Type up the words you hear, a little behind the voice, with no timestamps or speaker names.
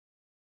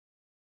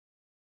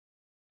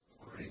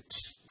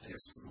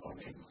this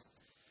morning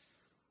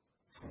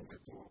from the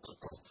book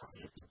of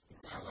Prophet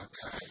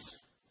Malachi,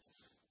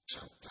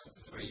 chapter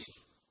 3,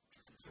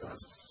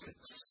 verse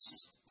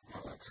 6.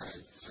 Malachi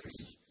 3,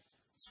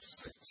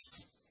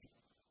 6.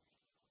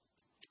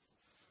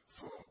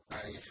 For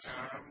I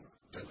am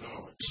the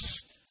Lord,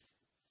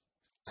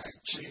 I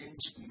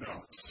change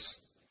not.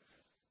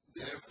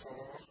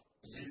 Therefore,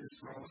 ye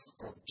sons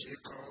of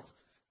Jacob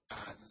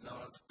are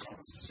not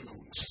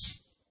consumed.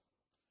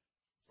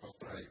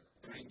 First, I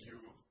bring you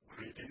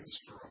greetings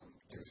from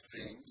the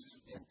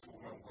saints in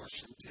Pullman,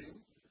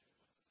 Washington.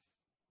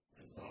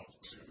 We love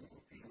to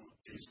look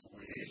this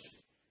way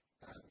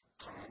and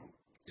come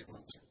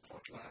even to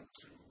Portland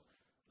to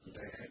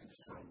learn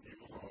from you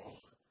all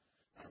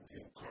and be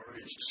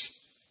encouraged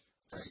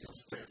by your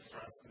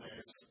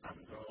steadfastness and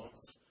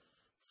love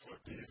for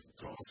this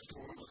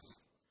gospel.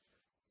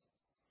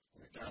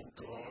 We thank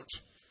God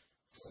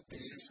for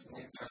these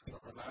winter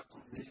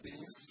tabernacle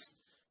meetings,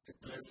 the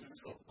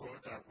blessings of God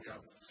that we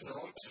have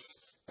felt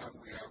and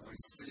we have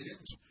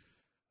received.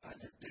 And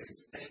if there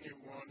is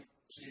anyone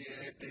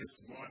here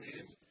this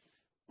morning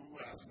who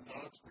has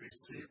not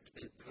received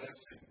a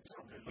blessing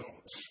from the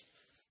Lord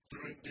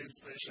during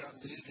these special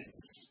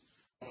meetings,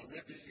 or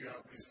maybe you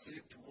have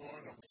received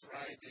one on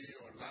Friday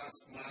or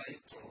last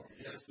night or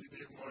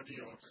yesterday morning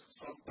or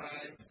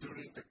sometimes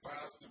during the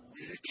past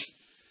week,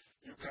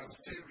 you can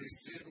still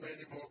receive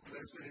many more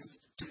blessings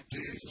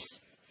today.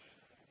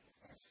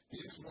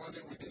 This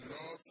morning, with the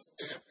Lord's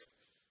help,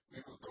 we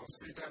will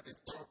consider the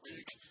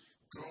topic,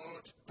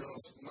 God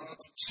does not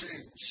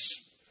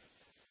change.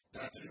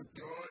 That is,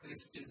 God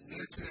is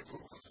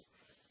immutable.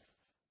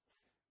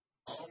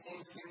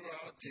 Almost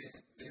throughout the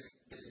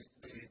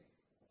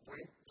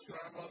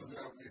sermons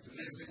that we've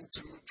listened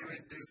to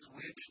during this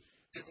week,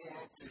 even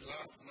up to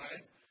last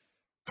night,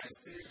 I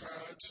still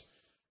heard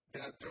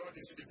that God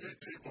is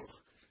immutable.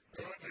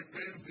 God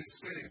remains the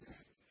same.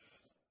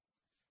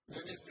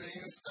 Many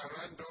things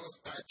around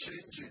us are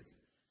changing.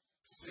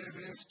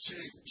 Seasons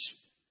change.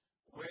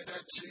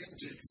 Weather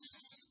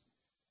changes.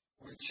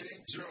 We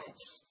change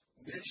jobs.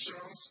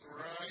 Nations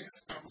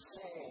rise and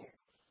fall.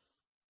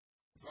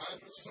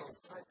 Values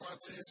of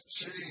properties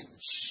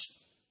change.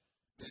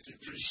 They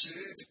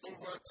depreciate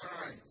over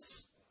time.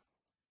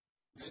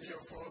 Many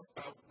of us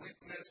have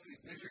witnessed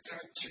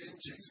significant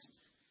changes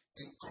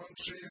in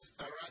countries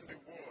around the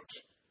world.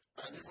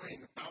 And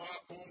even in our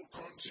own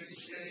country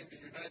here in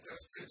the United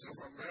States of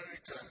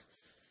America,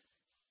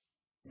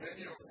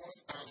 many of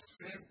us have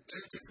seen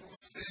beautiful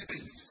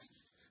cities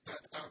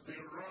that have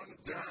been run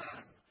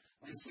down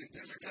with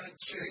significant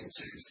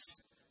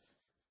changes.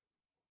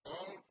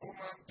 All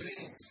human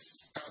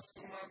beings, as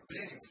human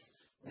beings,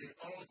 we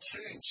all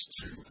change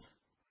too.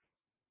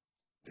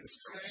 The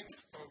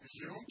strength of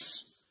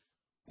youth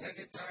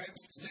many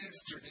times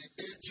leads to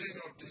the aging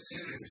of the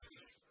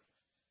years.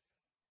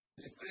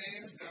 The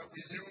things that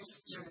we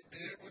used to be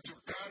able to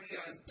carry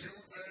and do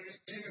very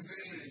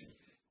easily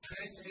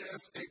 10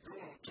 years ago,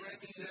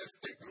 20 years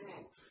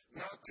ago,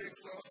 now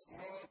takes us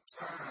more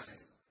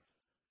time.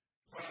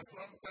 For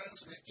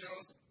sometimes we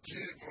just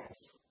give up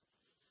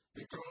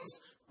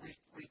because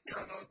we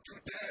cannot do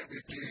them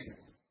again.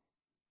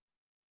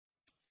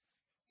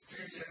 A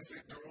few years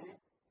ago,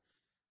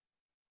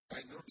 I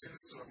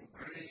noticed some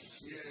gray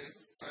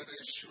hairs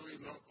started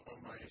showing up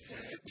on my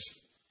head.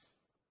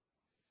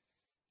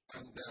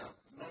 And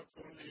not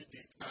only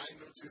did I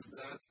notice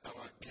that,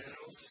 our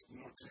girls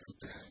noticed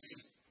that.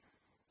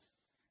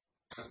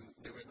 And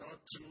they were not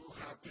too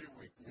happy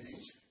with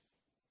me.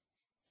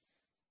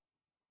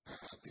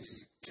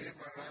 They came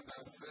around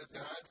and said,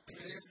 Dad,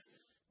 please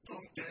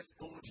don't get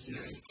old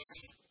yet.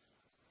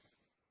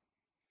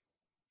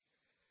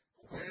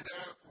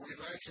 Whether we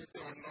like it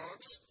or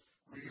not,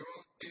 we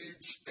all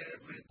age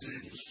every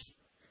day.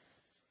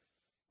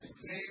 The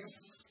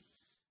things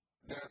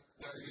that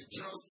we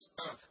just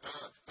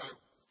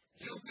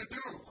used to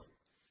do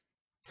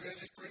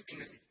very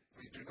quickly.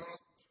 We do not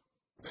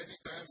many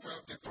times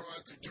have the power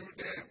to do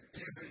them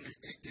easily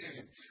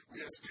again.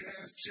 We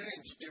experience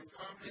change in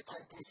family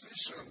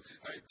composition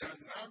and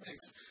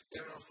dynamics.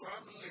 There are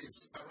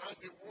families around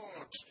the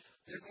world,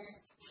 even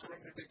from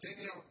the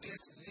beginning of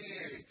this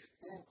year,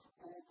 who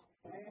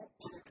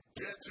could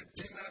get to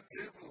dinner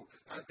table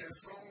and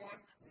there's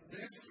someone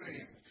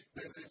missing.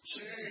 There's a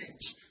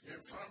change in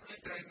family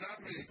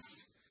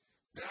dynamics.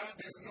 Dad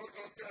is no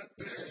longer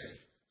there.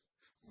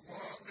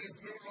 Mom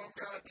is no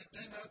longer at the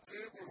dinner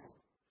table.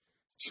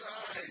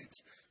 Child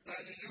that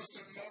you used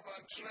to love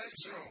and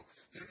treasure,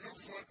 you look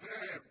for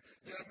them.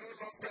 They are no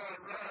longer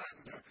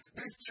around.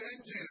 These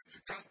changes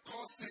can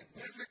cause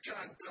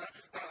significant,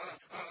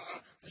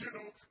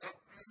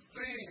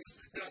 things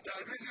that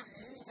really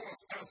move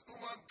us as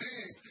human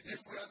beings if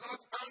we are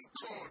not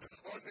anchored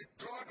on the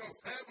God of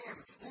heaven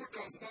who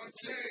does not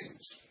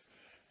change.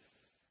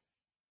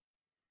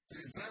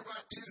 It's never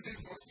easy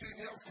for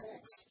senior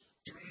folks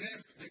to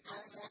leave the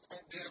comfort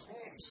of their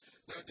homes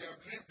that they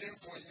have lived in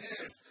for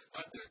years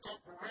and take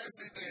up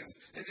residence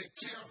in the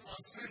care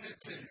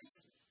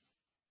facilities.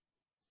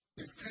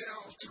 The fear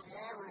of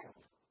tomorrow.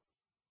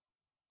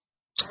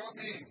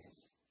 coming.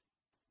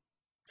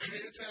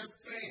 Created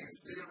things,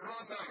 they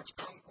run out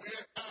and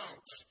wear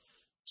out.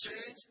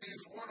 Change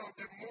is one of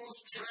the most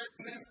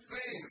threatening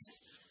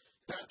things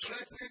that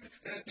threaten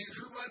the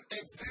human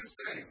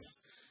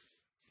existence.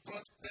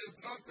 But there's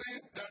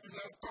nothing that is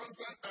as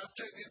constant as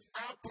change. It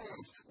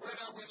happens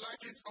whether we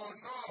like it or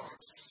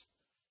not.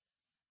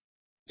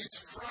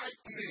 It's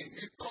frightening.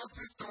 It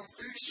causes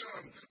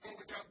confusion. But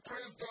we can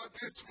praise God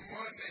this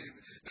morning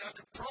that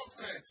the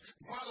prophet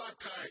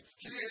Malachi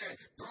here,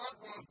 God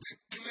was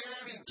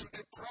declaring to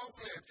the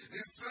prophet,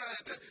 he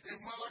said in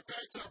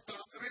Malachi chapter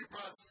 3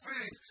 verse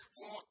 6,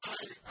 "For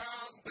I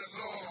am the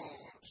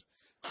Lord.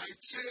 I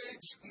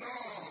change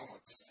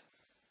not."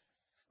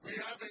 We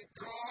have a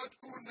God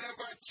who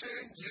never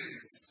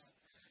changes.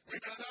 We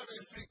can have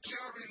a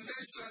secure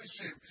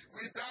relationship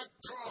with that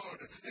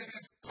God. It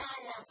is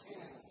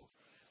powerful.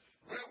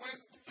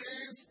 When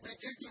things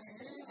begin to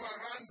move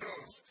around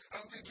us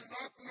and we do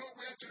not know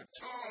where to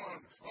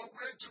turn or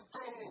where to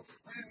go,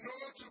 we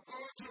know to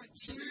go to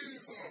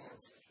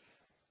Jesus.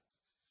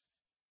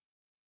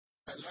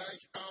 I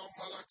like how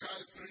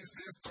Malachi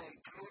 3:6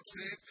 concludes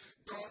it.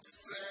 God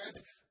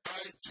said,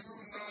 "I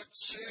do not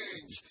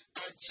change.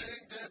 I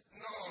change it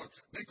not,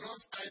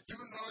 because I do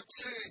not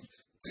change.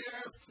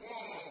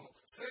 Therefore,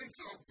 saints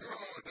of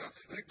God,"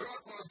 the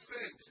God was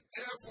saying,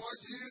 "therefore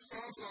ye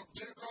sons of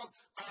Jacob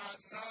are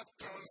not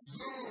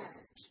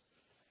consumed."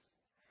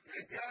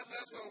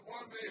 Regardless of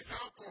what may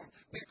happen,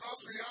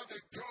 because we have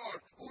a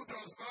God who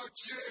does not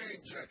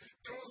change,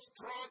 those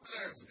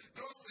problems,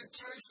 those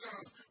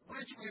situations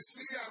which we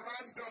see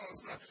around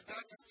us,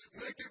 that is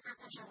making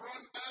people to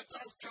run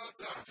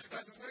helter-skelter,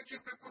 that is making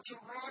people to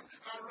run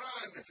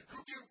around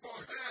looking for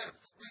help.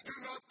 We do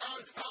not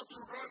have to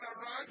run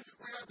around,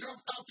 we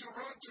just have to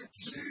run to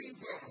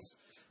Jesus.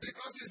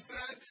 Because he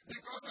said,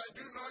 "Because I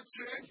do not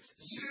change,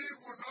 ye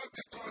will not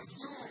be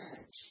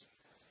consumed."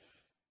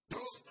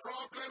 Those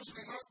problems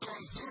will not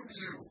consume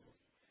you.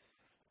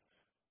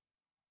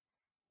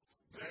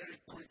 Very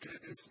quickly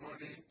this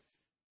morning,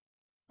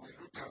 we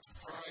look at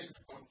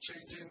 5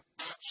 unchanging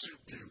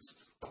attributes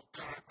or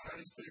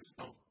characteristics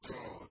of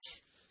God.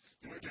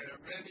 There are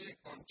many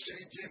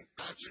unchanging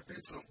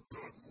attributes of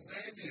God,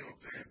 many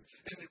of them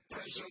in the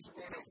precious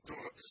word of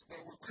God.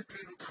 But we'll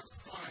quickly look at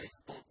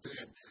 5 of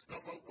them.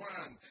 Number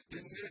 1,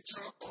 the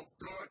nature of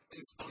God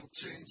is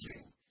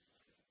unchanging.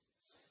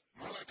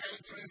 Malachi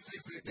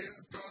 3:6 again,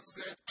 God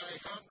said, "I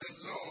am the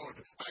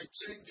Lord, I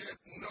change it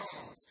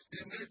not."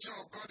 The nature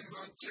of God is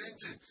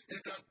unchanging,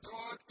 in that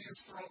God is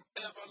from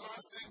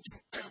everlasting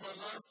to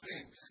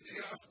everlasting. He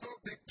has no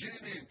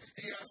beginning,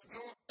 He has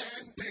no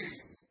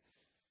ending.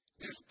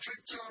 The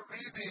scripture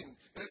reading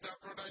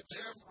that Brother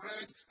Jeff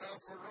read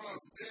for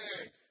us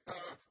there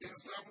in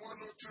Psalm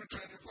 102,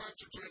 25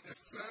 to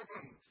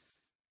 27,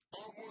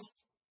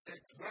 almost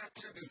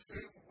exactly the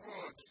same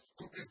words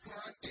could be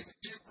found in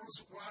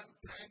Hebrews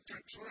 1:10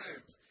 to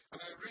 12.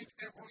 And I read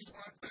Hebrews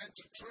 1:10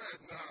 to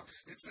 12 now.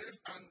 It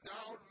says, "And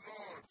thou,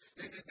 Lord,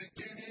 in the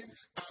beginning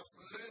hast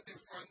laid the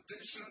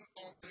foundation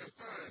of the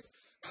earth,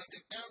 and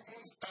the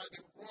heavens are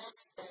the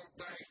works of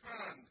thy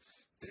hand.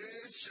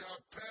 They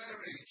shall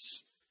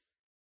perish."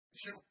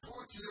 If you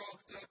put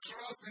your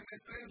trust in the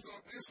things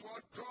of this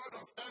world, God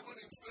of heaven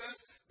himself,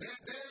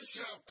 they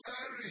shall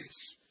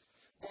perish.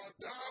 But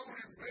thou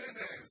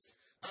remainest,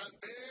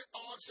 and they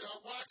all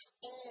shall wax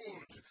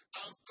old,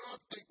 as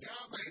doth a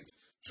garment.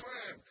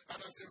 12,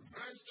 "And as a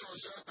vesture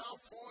shall thou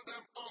fold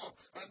them up,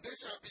 and they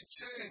shall be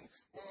changed,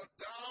 but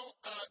thou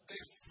art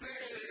the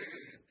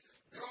same."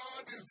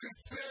 God is the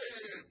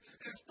same.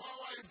 His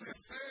power is the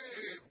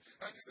same.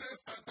 And he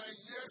says, "And thy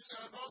years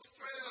shall not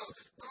fail."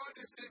 God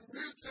is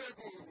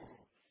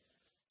immutable.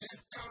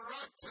 His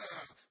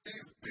character,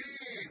 his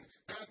being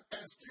can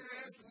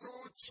experience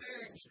no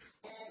change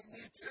or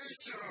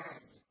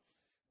mutation.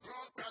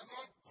 God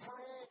cannot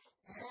grow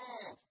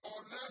more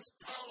or less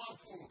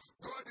powerful.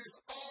 God is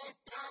all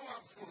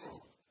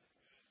powerful.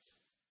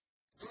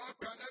 God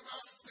can never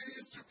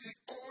cease to be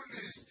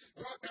holy.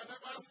 God can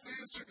never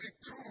cease to be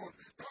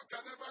good. God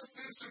can never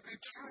cease to be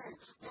true.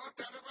 God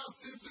can never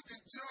cease to be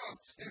just.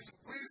 His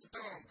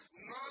wisdom,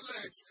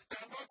 knowledge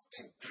cannot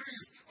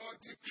increase or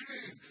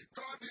decrease.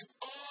 God is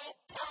all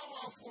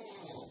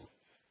powerful.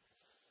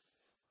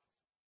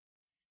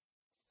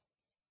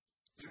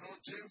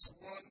 James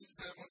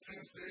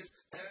 1:17 says,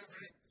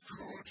 "Every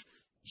good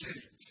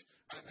gift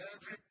and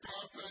every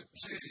perfect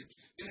gift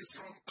is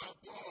from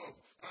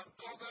above and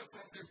cometh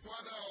from the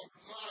Father of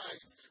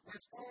lights,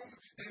 with whom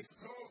is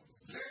no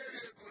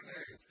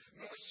variableness,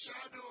 no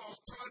shadow of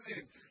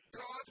turning."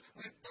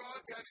 With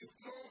God, there is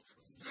no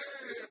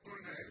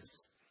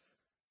variableness.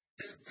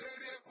 A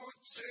variable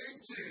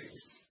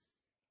changes.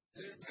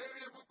 A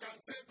variable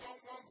can take on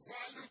one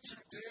value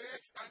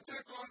today and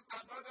take on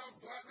another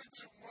value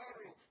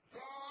tomorrow.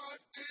 God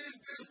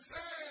is the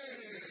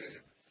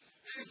same.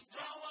 His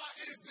power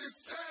is the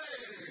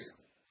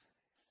same.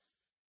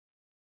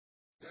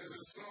 There's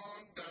a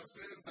song that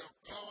says the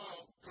power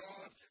of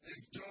God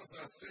is just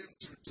the same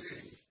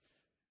today.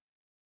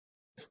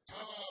 The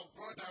power of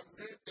God that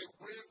made a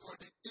way for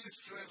the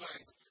Israelites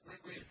Israelites.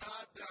 We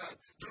had that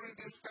during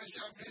the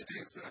special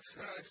meetings.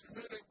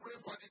 Made a way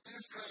for the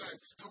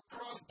Israelites to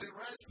cross the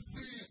Red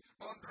Sea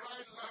on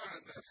dry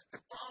land.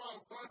 The power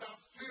of God that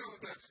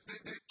filled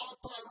the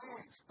upper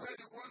room where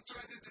the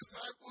 120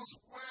 disciples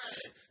were.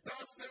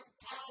 That same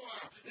power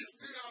is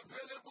still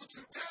available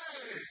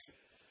today.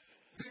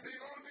 The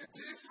only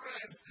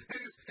difference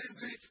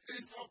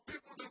is for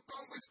people to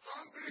come with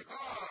hungry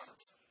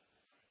hearts.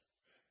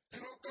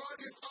 God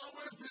is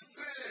always the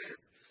same.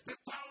 The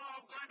power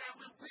of God that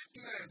we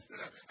witnessed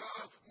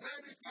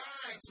many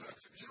times.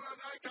 You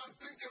and I can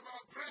think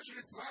about great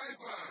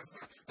revivals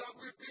that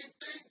we've been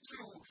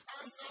into,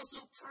 answers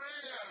to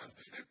prayers,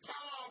 the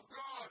power of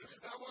God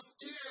that was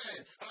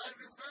here. I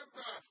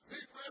remember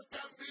Midwest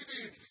Camp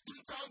meeting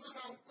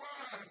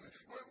 2001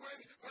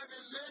 when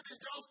a lady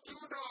just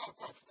stood up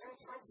from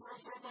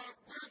her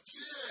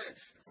wheelchair.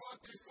 But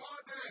before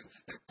then,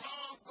 the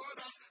power of God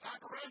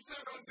had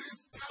rested on this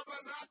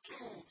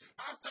tabernacle.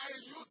 After a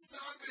youth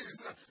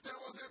service, there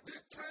was a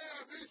big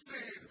prayer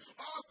meeting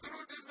all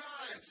through the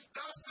night.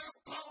 That same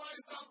power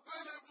is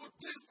available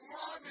this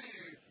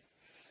morning.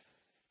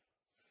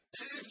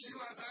 If you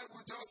and I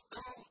would just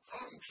come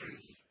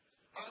hungry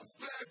and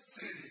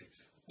thirsty,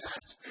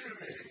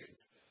 desperate,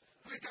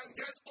 we can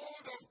get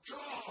hold of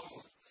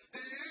God.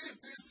 He is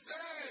the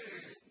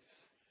same.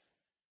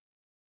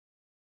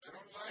 I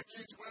don't like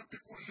it when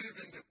people live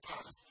in the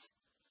past.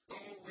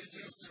 Oh, we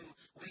used to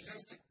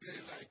be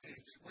like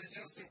this. We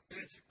used to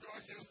be,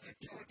 God used to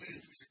do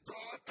this.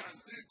 God can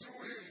still do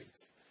it.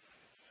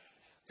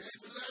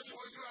 It's left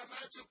for you and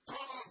I to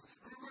come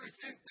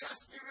in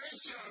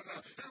desperation,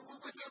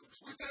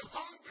 with a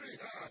hungry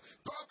heart.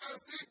 God can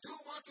still do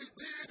what He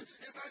did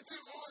in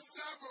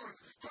 1907.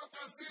 God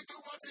can still do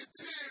what He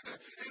did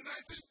in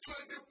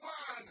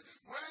 1921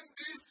 when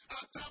this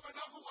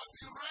tabernacle was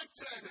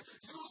erected,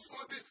 used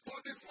for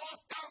the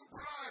first time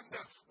brand.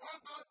 What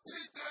God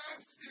did then,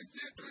 He's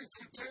still doing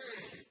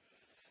today.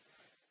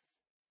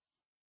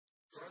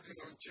 God is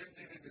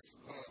unchanging in His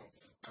love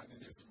and in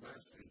His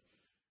mercy.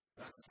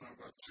 That's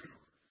number 2.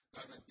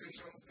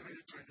 Lamentations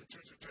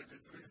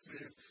 3:22-23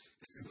 says,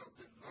 it is of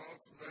the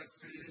Lord's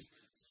mercies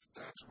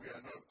that we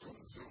are not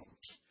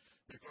consumed,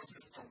 because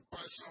His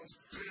compassions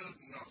fail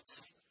not.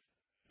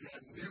 They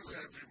are new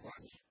every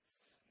morning.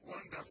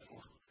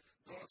 Wonderful.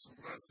 God's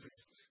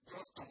mercies,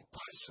 God's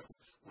compassions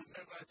will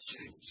never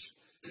change.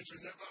 It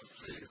will never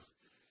fail.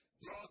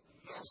 God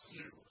loves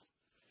you.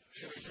 If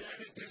you are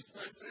hearing this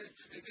message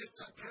in this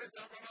great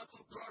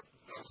tabernacle, God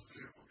loves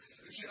you.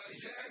 If you are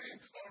hearing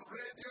on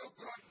radio,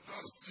 God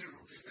loves you.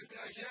 If you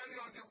are hearing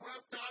on the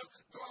webcast,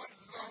 God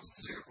loves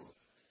you.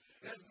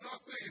 There's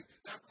nothing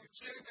that could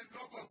change the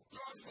love of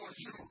God for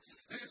you.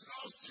 He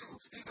loves you.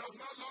 He does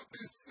not love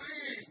the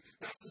sin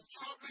that is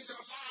troubling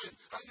your life.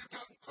 And you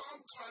can come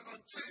to an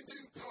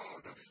unchanging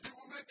God. He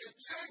will make a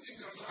change in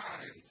your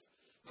life.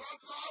 God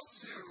loves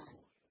you.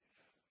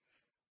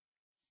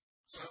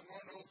 Psalm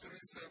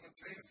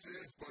 103:17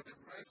 says, but the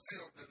mercy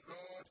of the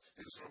Lord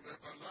is from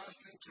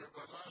everlasting to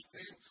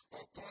everlasting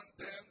upon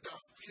them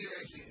that fear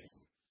Him.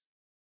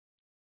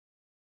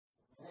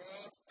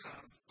 What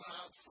can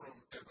start from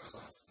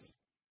everlasting?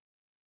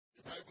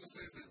 The Bible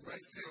says the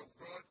mercy of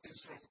God is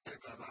from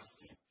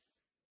everlasting.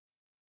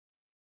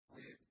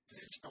 We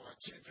teach our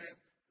children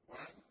 1,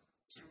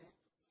 2,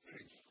 3.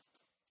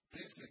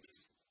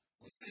 Basics.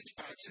 We teach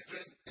our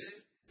children A,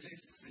 B,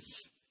 C.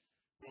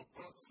 But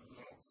God's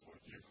love for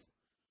you.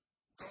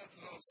 God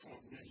loves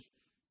for me.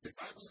 The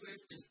Bible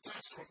says it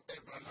starts from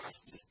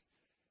everlasting,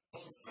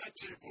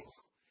 unsearchable.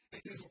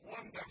 It is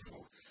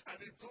wonderful. And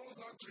it goes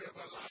on to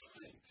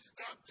everlasting.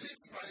 That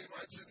beats my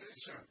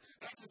imagination.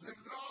 That is the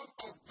love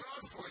of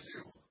God for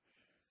you.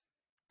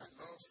 I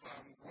love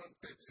Psalm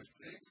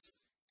 136.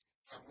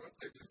 Psalm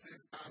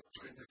 136 has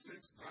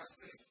 26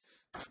 verses.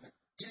 And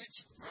each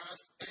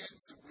verse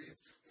ends with,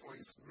 for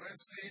His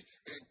mercy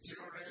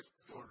endureth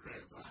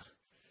forever.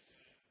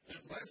 The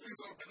mercies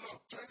of the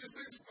Lord,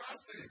 26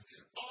 verses,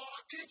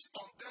 each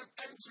of them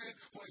ends with,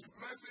 for His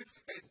mercies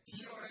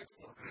endureth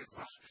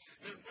forever.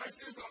 The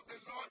mercies of the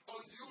Lord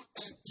on you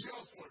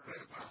endures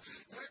forever.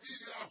 Maybe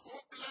you are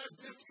hopeless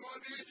this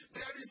morning.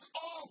 There is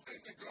hope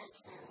in the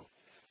gospel.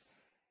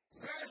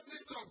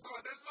 Mercies of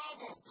God, the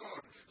love of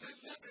God.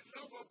 Let the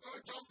love of God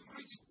just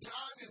reach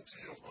down into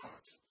your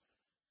heart.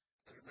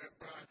 I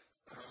remember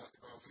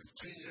about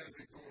 15 years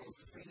ago or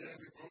 16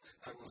 years ago,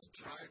 I was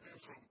driving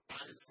from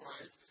I-5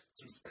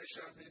 to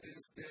special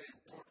meetings there in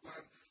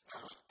Portland.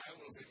 I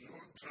was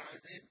alone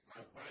driving.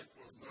 My wife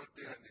was not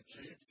there and the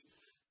kids,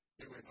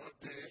 they were not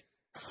there.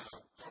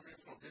 Coming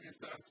from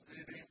minister's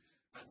meeting,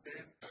 and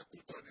then I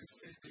put on a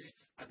CD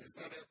and it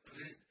started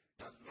playing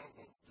The Love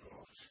of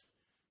God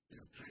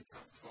is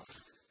Greater Far.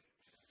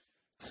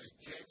 I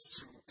get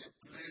to a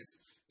place,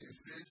 it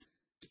says,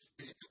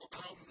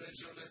 how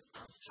measureless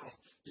and strong,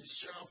 it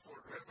shall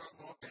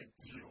forevermore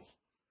endure.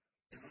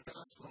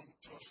 That song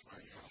touched my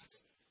heart.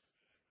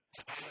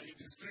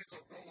 The Spirit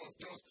of God was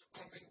just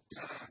coming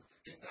down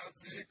in that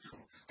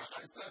vehicle.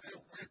 I started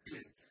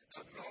weeping.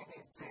 The love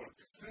of God,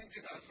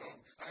 singing along.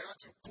 I had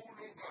to pull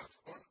over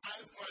on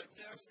I-5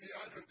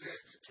 today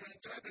to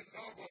enjoy the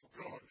love of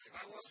God.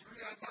 I was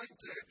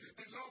reanointed.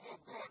 The love of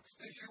God.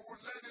 If you will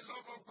let the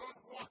love of God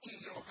walk in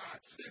your heart,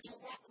 it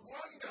will work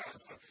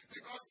wonders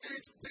because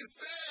it's the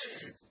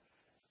same.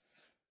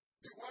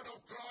 The word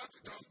of God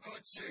does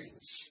not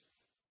change.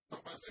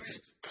 Number 3,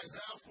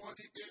 Isaiah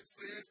 48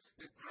 says,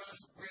 the grass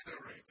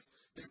withereth,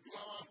 the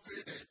flower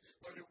fadeth,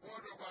 but the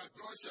word of our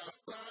God shall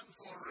stand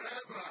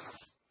forever.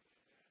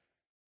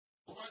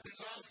 Over the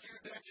last few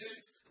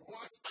decades,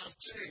 words have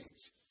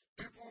changed.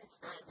 People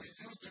we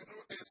used to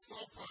know a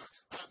sofa,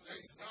 and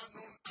it's now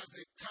known as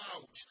a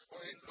couch or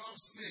a love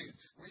seat.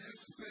 We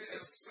used to say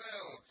a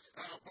cell,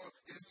 but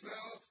a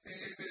cell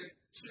in a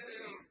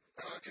jail,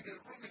 in a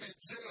room in a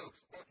jail.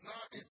 But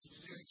now it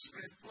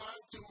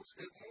refers to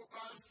a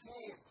mobile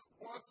phone.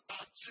 Words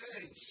have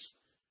changed.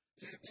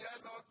 You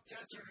dare not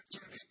get to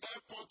the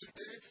airport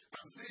today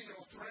and see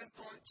your friend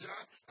called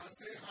Jack and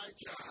say, hi,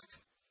 Jack.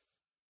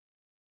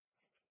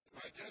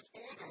 I get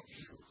hold of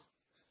you.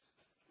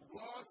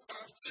 Words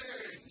have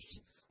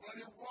changed, but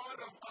the word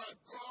of our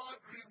God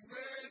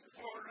remains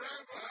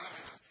forever.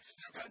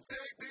 You can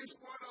take this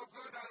word of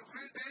God and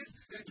read it.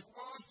 It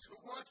was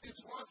what it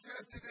was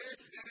yesterday.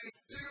 It is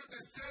still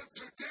the same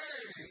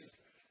today.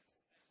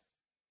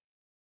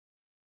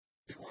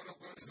 The word of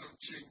God is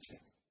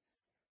unchanging.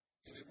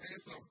 In the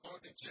midst of all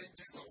the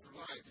changes of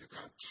life, you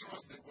can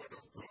trust the word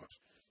of God.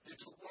 It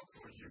will work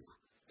for you.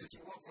 It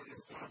will work for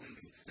your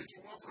family. It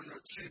will work for your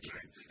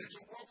children. It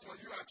will work for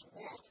you at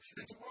work.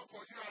 It will work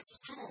for you at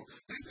school.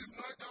 This is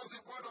not just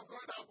the word of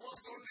God that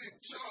works only in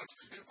church.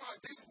 In fact,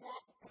 this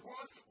word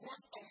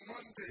works on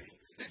Monday.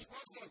 It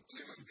works on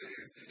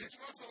Tuesdays. It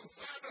works on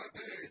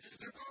Saturday.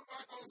 You come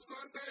back on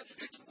Sunday,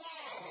 it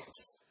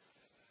works.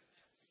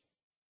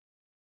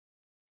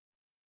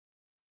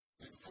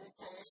 The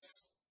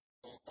focus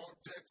or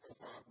object of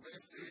our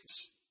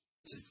message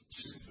is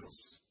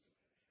Jesus.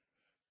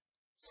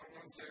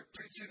 Someone said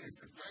preaching is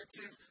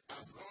effective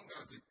as long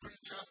as the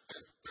preachers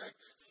expect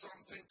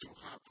something to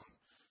happen.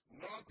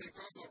 Not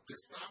because of the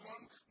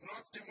sermon,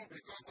 not even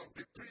because of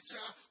the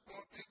preacher,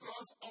 but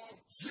because of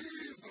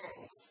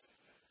Jesus.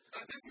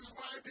 And this is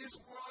why this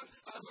word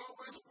has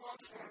always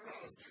worked for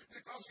us.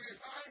 Because we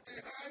hide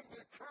behind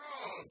the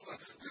cross.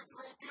 We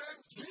proclaim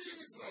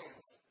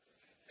Jesus.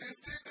 It's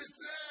still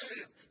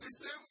the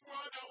same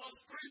word that was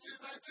preached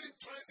in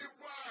 1921,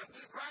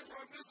 right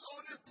from this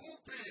holy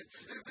pulpit.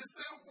 It's the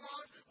same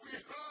word we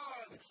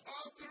heard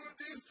all through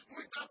these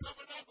winter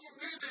tabernacle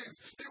meetings.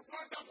 The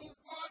wonderful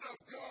word of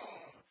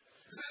God.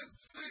 It says,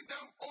 sing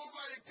them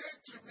over again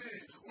to me.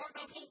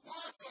 Wonderful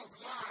words of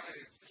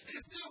life.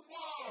 It still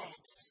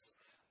works.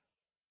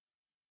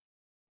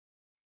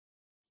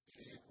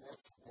 It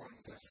works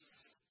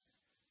wonders.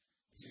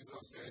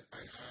 Jesus said,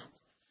 I am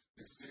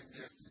the same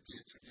yesterday,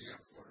 today,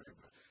 and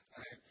forever.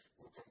 I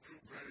will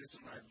conclude very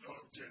soon. I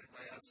love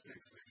Jeremiah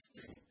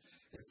 6:16.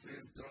 It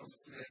says, thus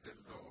said the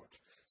Lord,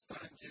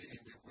 stand ye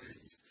in the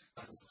ways,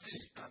 and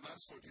see, and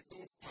ask for the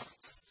old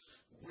paths.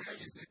 Where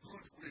is the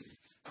good way?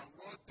 And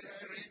walk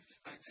therein,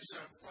 and ye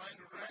shall find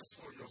rest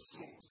for your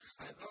souls.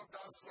 I love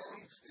that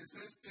song. It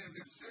says, it is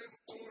the same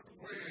old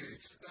way.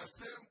 The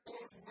same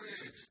old way.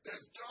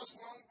 There's just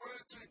one way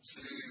to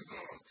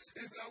Jesus.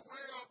 It's the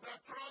way of the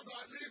cross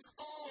that leads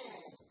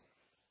home.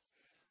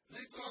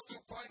 Leads us to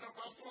point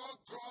number 4.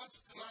 God's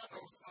plan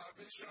of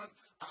salvation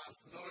has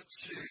not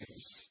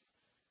changed.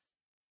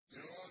 You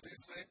know, all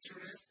these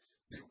centuries,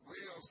 the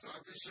way of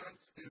salvation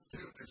is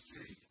still the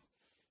same.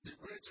 The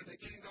way to the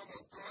kingdom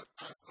of God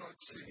has not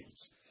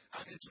changed.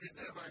 And it will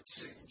never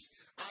change.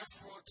 Acts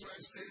 4:12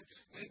 says,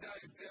 neither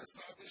is there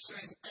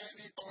salvation in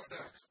any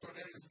other, for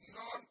there is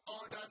none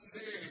other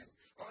name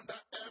under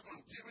heaven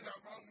given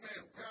among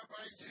men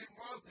whereby ye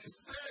must be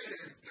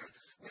saved.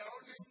 We are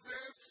only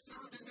saved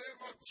through the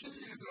name of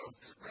Jesus.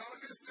 We are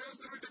only saved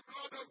through the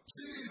blood of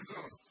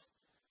Jesus.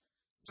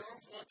 John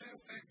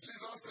 14:6,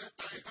 Jesus said,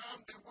 I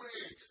am the way.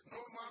 No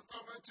man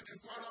cometh to the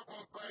Father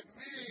but by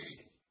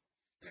me.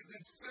 It's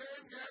the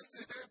same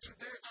yesterday,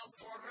 today, and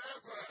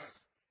forever.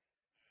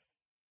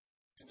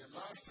 In the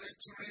last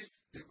century,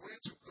 the way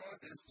to God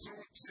is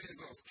through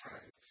Jesus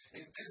Christ.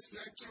 In this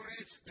century,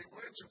 the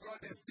way to God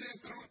is still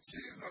through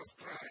Jesus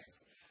Christ.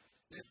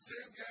 The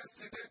same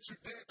yesterday,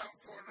 today, and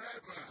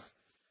forever.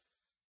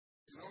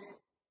 You know,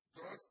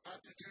 God's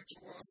attitude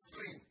towards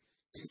sin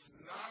is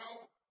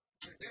now,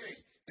 today,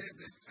 is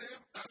the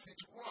same as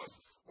it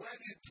was when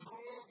He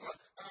drove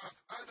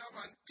Adam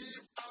and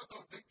Eve out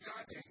of the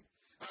garden.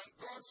 And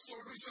God's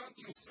solution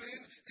to sin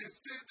is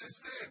still the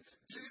same.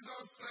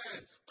 Jesus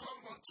said,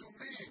 come unto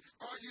me,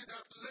 all ye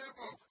that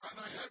labor and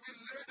are heavy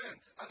laden,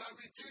 and I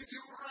will give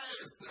you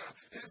rest.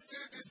 It's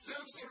still the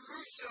same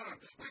solution.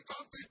 We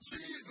come to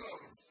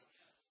Jesus.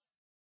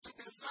 To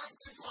be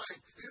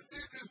sanctified is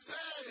still the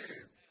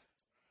same.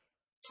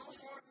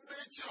 Twofold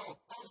nature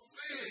of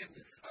sin,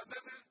 and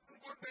then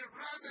the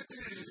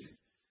remedy.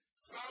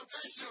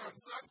 Salvation,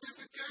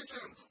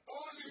 sanctification,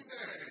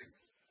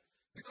 holiness.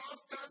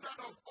 Because standard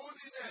of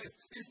holiness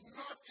is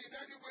not in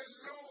any way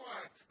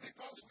lower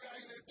because we are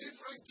in a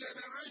different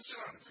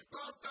generation.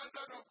 God's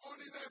standard of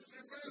holiness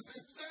remains the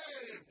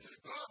same.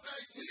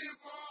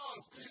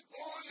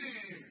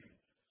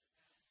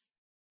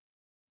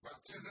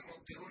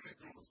 the Holy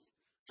Ghost.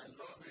 I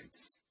love it.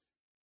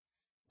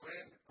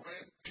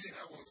 When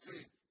Peter was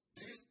saying,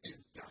 this is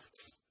that,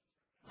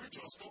 which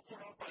was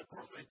spoken of by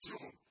Prophet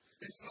Joel.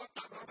 It's not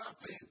another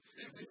thing.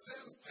 It's the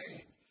same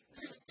thing.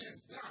 This is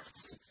that,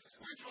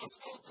 which was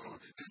spoken.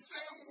 The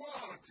same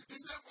one, the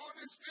same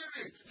Holy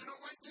Spirit. You know,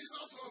 when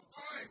Jesus was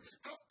going,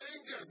 those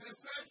angels, they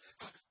said,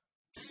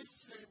 this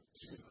same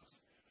Jesus,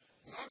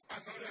 not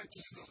another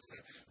Jesus.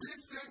 This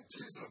same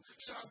Jesus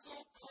shall so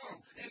come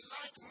in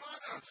like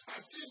manner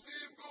as you see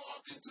him go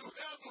up into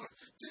heaven.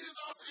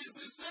 Jesus is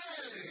the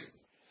same.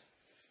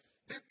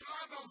 The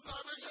plan of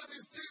salvation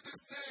is still the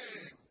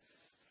same.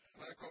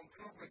 I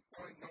conclude with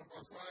point number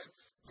 5.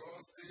 God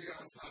still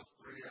answers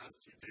prayers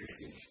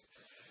today.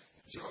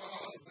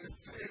 Just the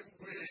same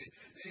way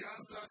he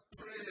answered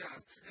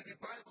prayers in the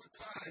Bible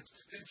times.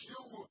 If you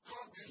will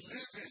come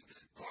believing,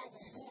 God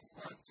will move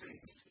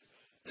mountains.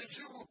 If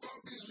you will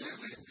come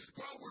believing,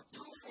 God will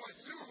do for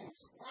you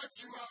what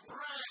you have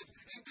read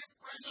in this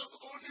precious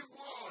holy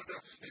word.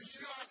 If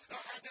you are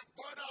at the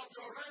border of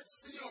your Red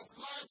Sea of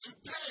life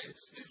today,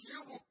 if you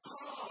will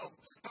come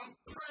and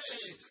pray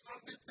from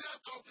the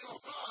depth of your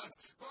heart,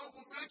 God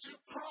will make you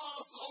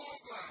cross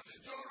over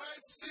your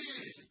Red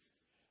Sea.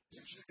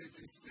 If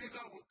a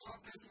sinner will come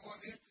this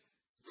morning,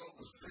 God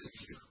will save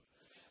you.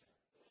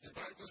 The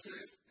Bible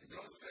says,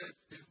 God said,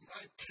 if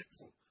my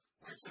people,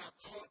 which are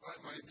called by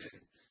my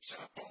name,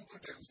 shall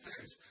humble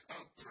themselves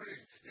and pray,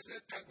 he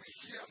said, I will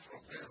hear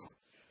from heaven.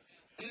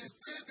 It's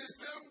still the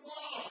same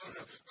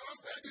word. God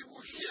said he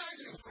will hear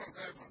you from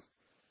heaven.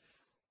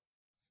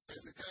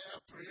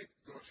 Hezekiah prayed,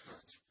 God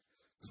heard.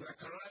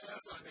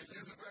 Zacharias and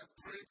Elizabeth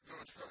prayed,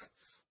 God heard.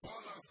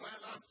 Paul and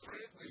Silas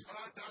prayed, we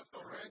heard that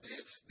already.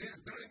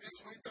 During this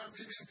winter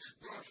meetings,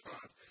 God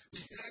heard.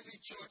 The early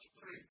church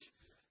prayed.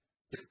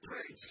 They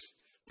prayed.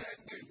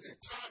 10 days they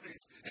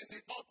tarried in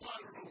the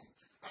upper room.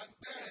 And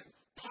then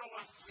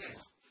power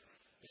fell.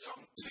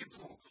 Young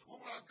people who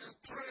have been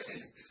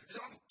praying,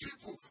 young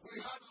people we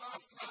had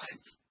last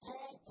night, go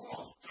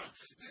walk.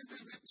 This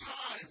is the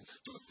time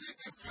to see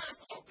the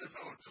face of the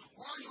Lord.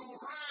 What you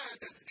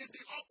read in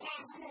the upper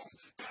room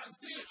can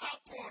still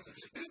happen.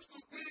 This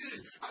could be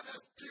an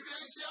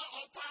experiential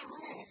upper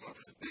room.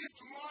 This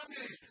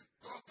morning,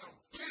 God can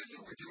fill you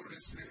with the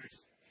Holy Spirit.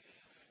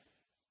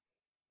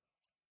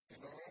 You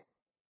know,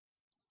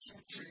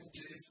 2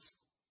 changes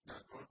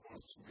that God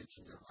wants to make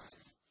in your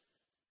life.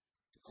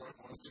 God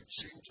wants to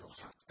change your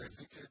heart.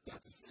 Ezekiel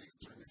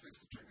 36, 26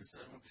 to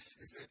 27,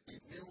 he said, a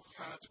new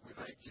heart will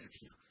I give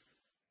you.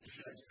 If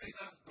you're a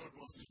sinner, God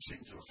wants to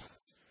change your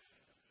heart.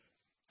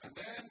 And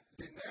then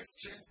the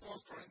next change, 1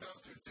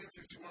 Corinthians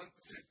 15, 51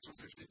 to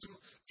 52,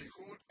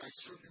 behold, I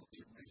show you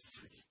a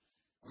mystery.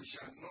 We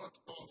shall not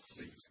all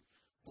sleep,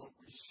 but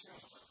we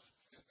shall.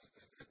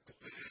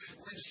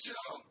 We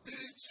shall be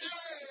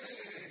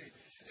changed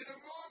in a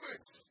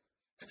moment,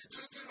 in the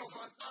twinkling of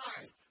an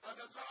eye, at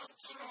the last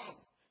trump.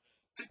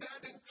 The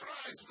dead in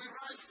Christ will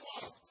rise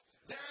first.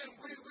 Then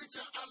we which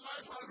are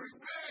alive and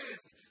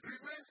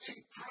remain in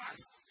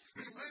Christ,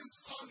 remain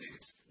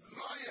solid,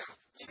 loyal,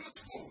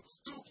 truthful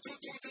to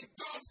the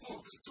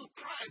gospel, to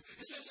Christ.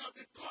 It shall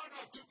be caught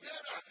up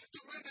together to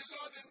meet the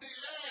Lord in the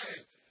air.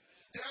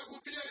 That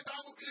will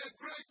be a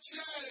great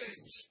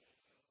change.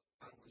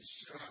 And we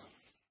shall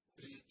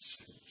be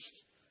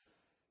changed.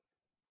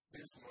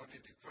 This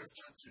morning the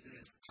question to you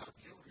is, have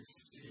you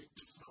received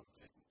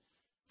something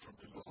from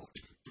the Lord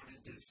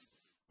during this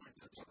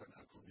Winter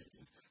Tabernacle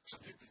meetings?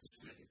 Have you been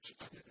saved?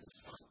 Have you been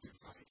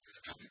sanctified?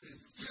 Have you been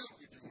filled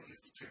with the Holy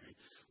Spirit?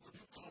 Would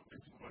you come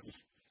this morning?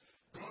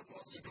 God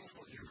wants to do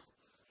for you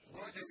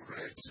what you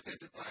read in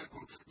the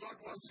Bible. God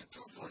wants to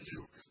do for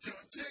you